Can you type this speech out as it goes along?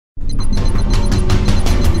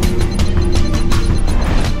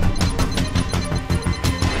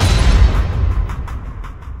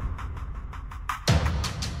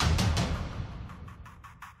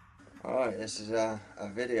this is a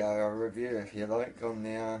video, a review if you like, on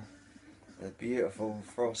the beautiful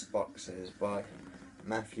Frostboxes by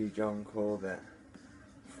Matthew John Corbett.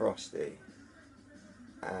 Frosty.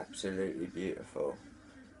 Absolutely beautiful.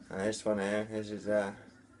 This one here, this is the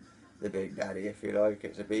Big Daddy if you like.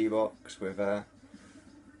 It's a B-box with a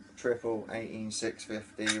triple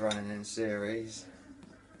 18650 running in series.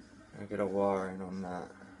 Look at the wiring on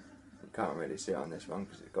that. You can't really see it on this one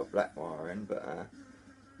because it's got black wiring, but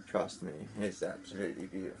trust me, it's absolutely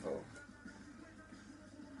beautiful.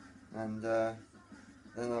 And then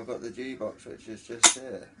I've got the G-box, which is just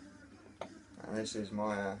here. And this is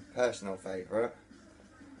my personal favourite.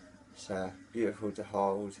 It's beautiful to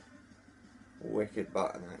hold, wicked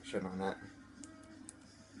button action on it.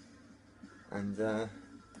 And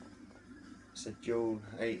it's a dual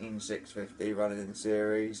 18650 running in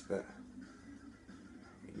series, but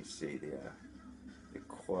you can see the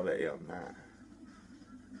quality on that.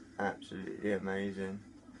 Absolutely amazing.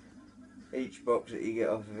 Each box that you get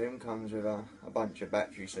off of him comes with a bunch of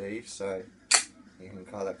battery sleeves, so you can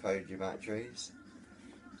colour code your batteries.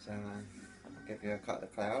 So I'll give you a cut of the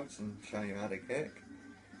clouds and show you how to kick.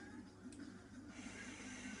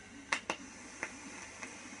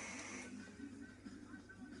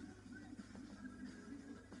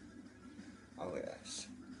 Oh yes.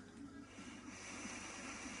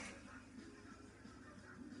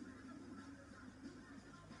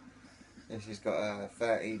 This has got a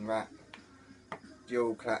 13 wrap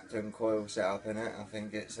dual Clapton coil setup in it. I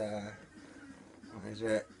think it's what is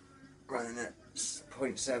it? Running at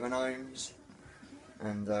 0.7 ohms,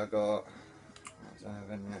 and I got, what was I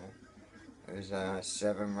having there? It was a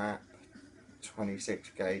 7 wrap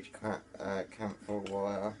 26 gauge camphor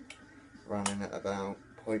wire running at about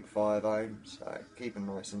 0.5 ohms, so keeping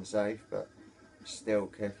nice and safe but still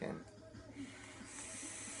kicking.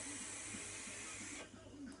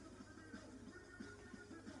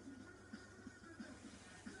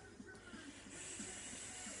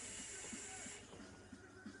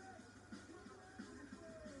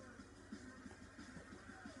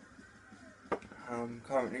 I'm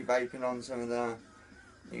currently vaping on some of the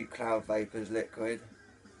new Cloud Vapors liquid.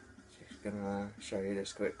 Just gonna show you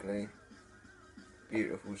this quickly.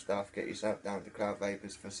 Beautiful stuff. Get yourself down to Cloud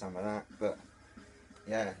Vapors for some of that. But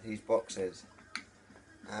yeah, these boxes,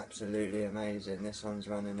 absolutely amazing. This one's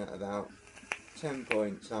running at about 10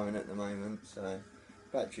 point something at the moment, so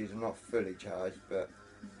batteries are not fully charged, but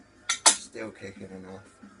still kicking enough.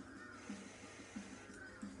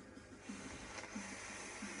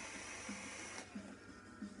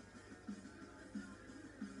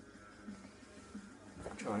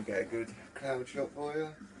 Try and get a good cloud shot for you.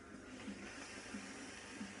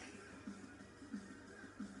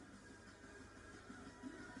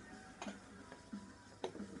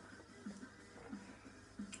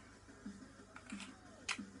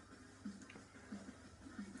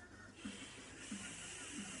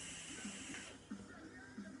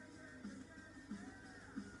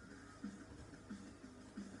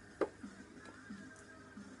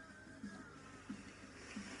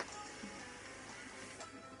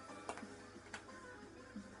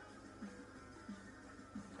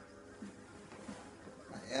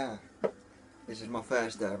 Yeah, this is my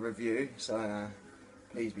first review, so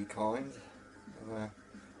please be kind. I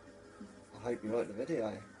hope you like the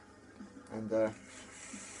video, and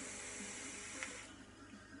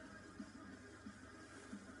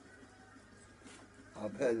I'll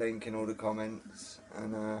put a link in all the comments,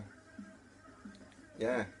 and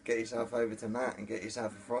yeah, get yourself over to Matt and get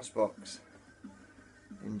yourself a Frostbox.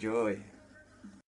 Enjoy.